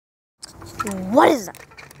What is up?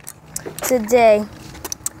 Today,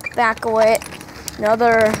 back with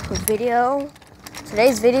another video.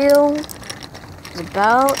 Today's video is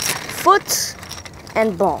about foot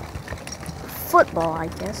and ball. Football, I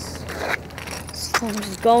guess. So I'm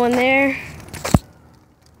just going there.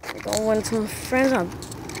 Going with some friends on,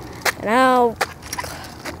 and I'll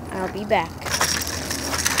be back.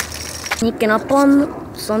 Sneaking up on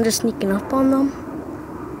them, so I'm just sneaking up on them,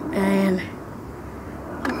 and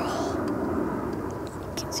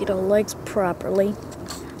you can see the legs properly,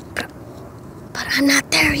 but I'm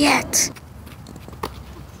not there yet.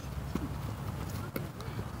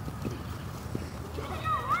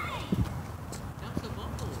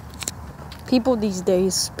 People these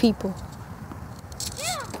days, people.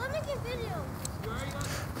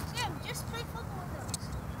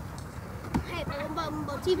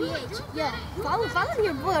 TBH, yeah. Follow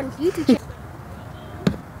your boy on YouTube channel.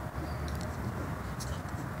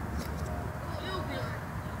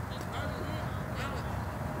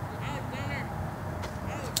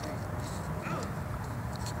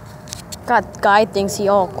 That guy thinks he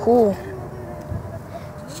all cool.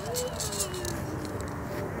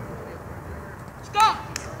 Stop!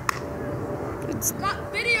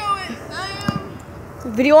 Stop videoing!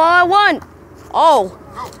 Video all I want. Oh.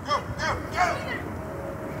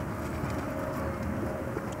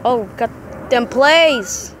 Oh, got them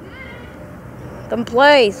plays. Them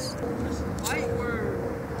plays.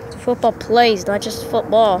 Football plays, not just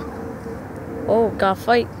football. Oh, got a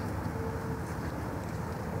fight.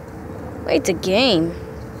 Wait, it's a game.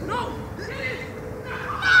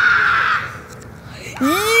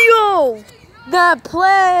 Yo! That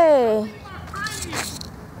play!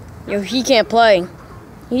 Yo, he can't play.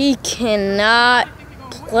 He cannot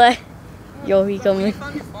play. Yo, he coming.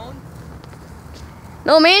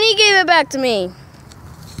 No, man, he gave it back to me.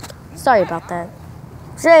 Sorry about that.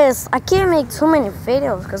 Just, I can't make too many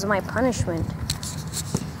videos because of my punishment.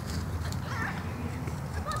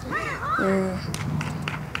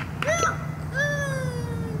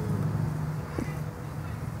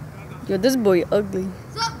 Yo, this boy ugly.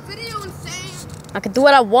 Stop video insane. I can do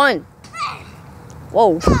what I want.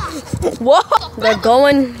 Whoa. Whoa. They're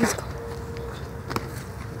going.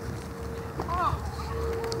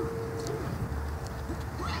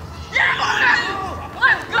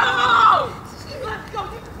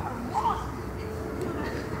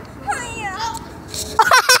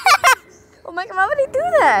 Oh my God, why would he do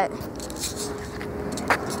that?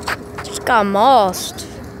 Just got mossed.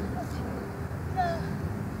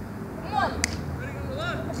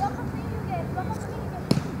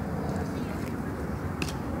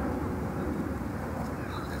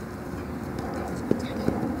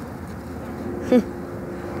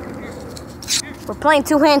 We're playing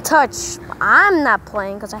two-hand touch. I'm not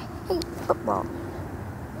playing because I hate football.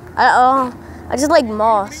 I just like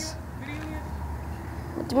moss.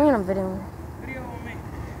 What do you mean I'm videoing?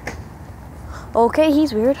 Okay,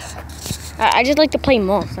 he's weird. I just like to play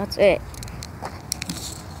moss. That's it.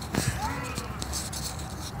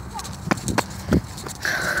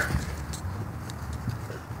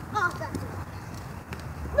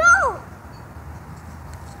 No!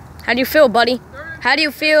 How do you feel, buddy? How do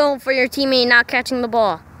you feel for your teammate not catching the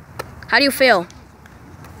ball? How do you feel?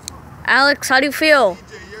 Alex, how do you feel?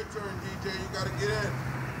 DJ, your turn, DJ. You gotta get in.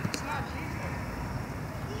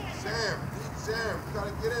 Sam, you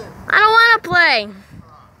gotta get in. I don't want to play.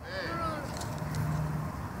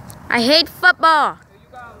 I hate football.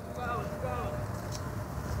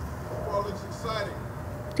 Football looks exciting.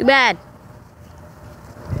 Too bad.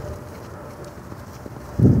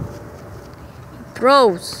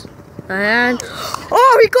 Throws. And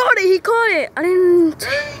oh, he caught it! He caught it! I didn't.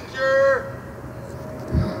 Danger!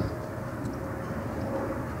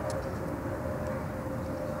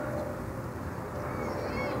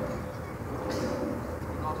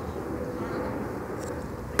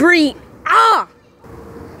 Bree! Ah!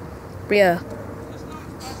 Bria.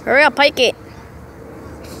 Hurry up, pike it.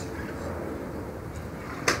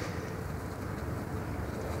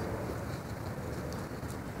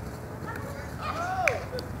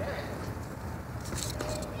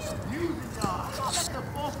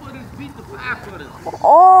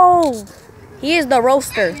 Oh! He is the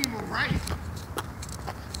roaster. And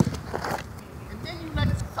then you let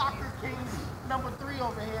the soccer king number 3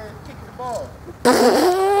 over here kick the ball.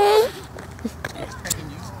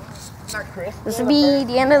 Not Chris. This will be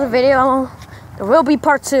the end of the video. There will be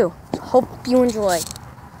part 2. Hope you enjoy.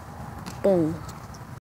 Boom.